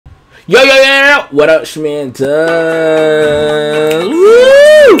Yo, what up, Shman? Woo!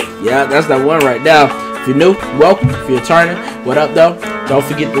 Yeah, that's that one right now. If you're new, welcome. If you're returning, what up, though? Don't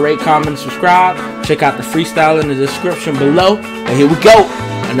forget to rate, comment, and subscribe. Check out the freestyle in the description below. And here we go.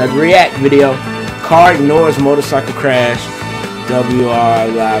 Another react video. Car ignores motorcycle crash.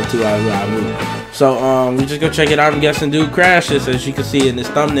 WR250X. So, we just go check it out. I'm guessing dude crashes. As you can see in this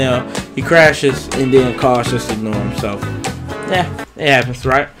thumbnail, he crashes and then cars just ignore him. So, yeah, it happens,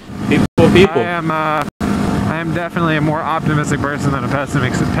 right? People. I am definitely a more optimistic person than a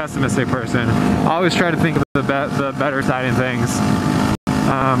pessimistic person. I always try to think of the better side of things.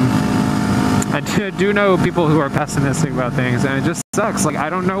 I do know people who are pessimistic about things, and it just sucks. Like, I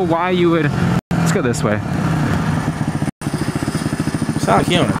don't know why you would. Let's go this way. Sound like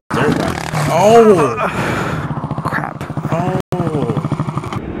he on a dirt bike. Oh! Crap. Oh.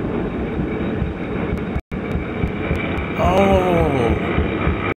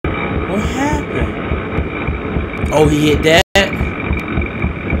 What happened? Oh, he hit that?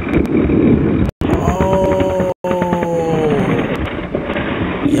 Oh.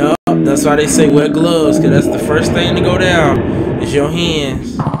 Yup, that's why they say wear gloves, because that's the first thing to go down is your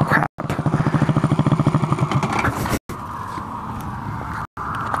hands. Crap.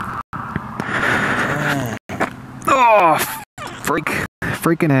 Oh,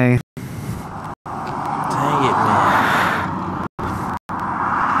 freaking A. Dang it, man.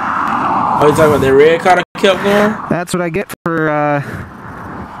 Oh, you talking about that red car that kept going? That's what I get for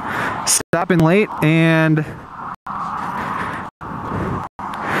stopping late and.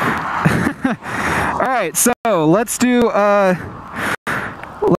 All right, so let's do a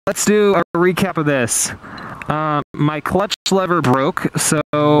recap of this. My clutch lever broke, so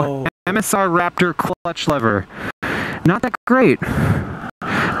MSR Raptor clutch lever. Not that great.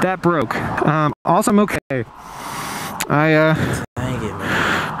 That broke. Also, I'm okay. I Dang it,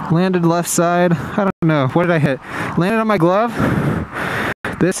 man. landed left side. I don't know. What did I hit? Landed on my glove.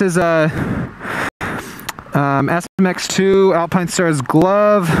 This is a SMX2 Alpine Stars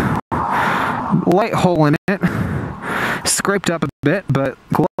glove. Light hole in it. Scraped up a bit, but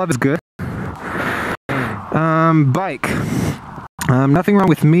glove is good. Bike. Nothing wrong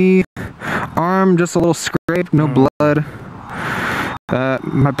with me. Arm just a little scrape, no blood.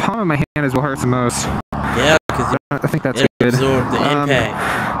 My palm of my hand is what hurts the most. Yeah, because I think that's it good. absorbed the impact.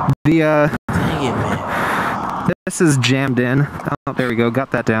 Dang it, man. This is jammed in. Oh, there we go.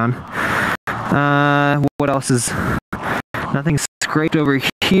 Got that down. What else is? Nothing scraped over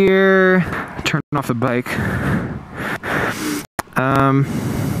here. Turn off the bike.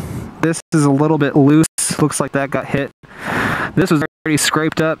 This is a little bit loose. Looks like that got hit. This was already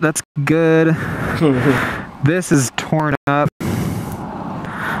scraped up. That's good. This is torn up.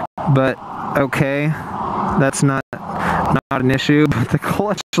 But okay. That's not an issue. But the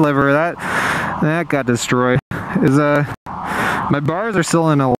clutch lever, that got destroyed. My bars are still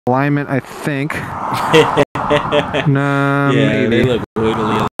in alignment, I think. No, yeah, maybe. They look wiggly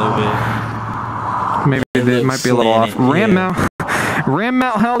a little bit. Maybe they might be a little off. Ram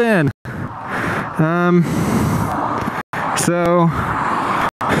mount held in. So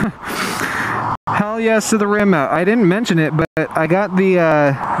hell yes to the ram mount. I didn't mention it, but I got the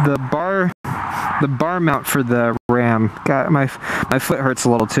bar mount for the ram. Got my foot hurts a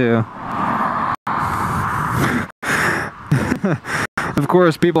little too. Of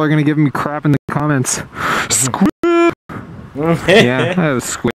course, people are gonna give me crap in the comments. Squid. Yeah, I was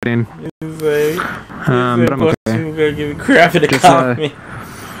squidding. But I'm okay. People gonna give me crap in the comments.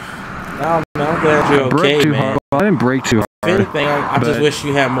 I'm glad you're okay, man. Well, I didn't break too hard. If anything, I just wish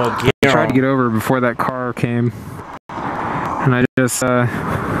you had more gear. I tried to get over before that car came, and I just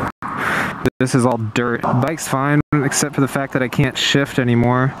this is all dirt. The bike's fine, except for the fact that I can't shift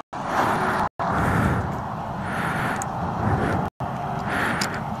anymore.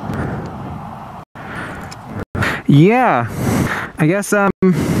 Yeah, I guess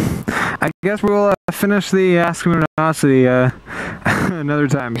we'll finish the Ask Me Luminosity another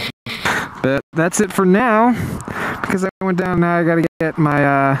time. But that's it for now, because I went down. Now I gotta get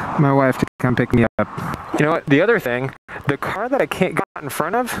my my wife to come pick me up. You know what? The other thing, the car that I can't got in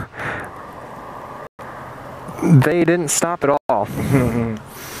front of, they didn't stop at all.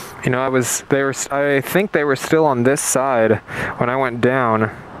 You know, I think they were still on this side when I went down,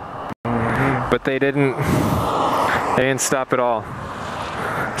 but they didn't stop at all.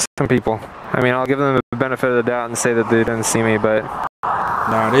 Some people. I mean, I'll give them the benefit of the doubt and say that they didn't see me, but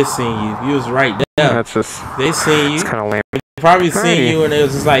no, they seen you. You was right there. That's just. They seen you. It's kind of lame. They probably seen you, and it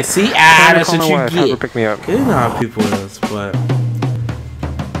was just like, see, that's what you get. Have her pick me up. Good on people is, but.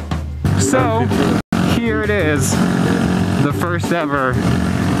 So here it is, the first ever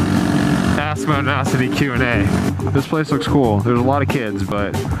Ask Monosity Q&A. This place looks cool. There's a lot of kids,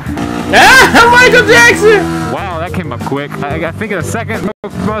 but... Michael Jackson! Wow, that came up quick. I think the second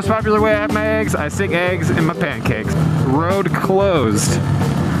most popular way I have my eggs, I stick eggs in my pancakes. Road closed.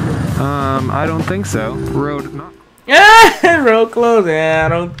 I don't think so. Road not. Road closed. Yeah, I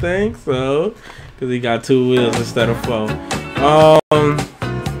don't think so. Because he got 2 wheels instead of 4.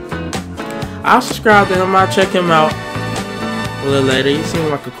 I'll subscribe to him. I'll check him out a little later. He seems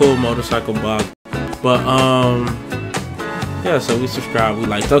like a cool motorcycle bug. But, yeah, so we subscribed. We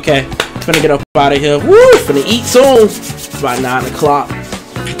liked. Okay, finna get up out of here. Woo! Finna eat soon. It's about 9 o'clock.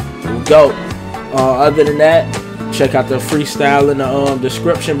 Here we go. Other than that, check out the freestyle in the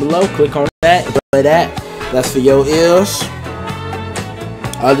description below. Click on that. Play that. That's for your ears.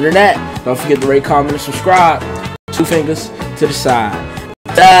 Other than that, don't forget to rate, comment, and subscribe. 2 fingers to the side.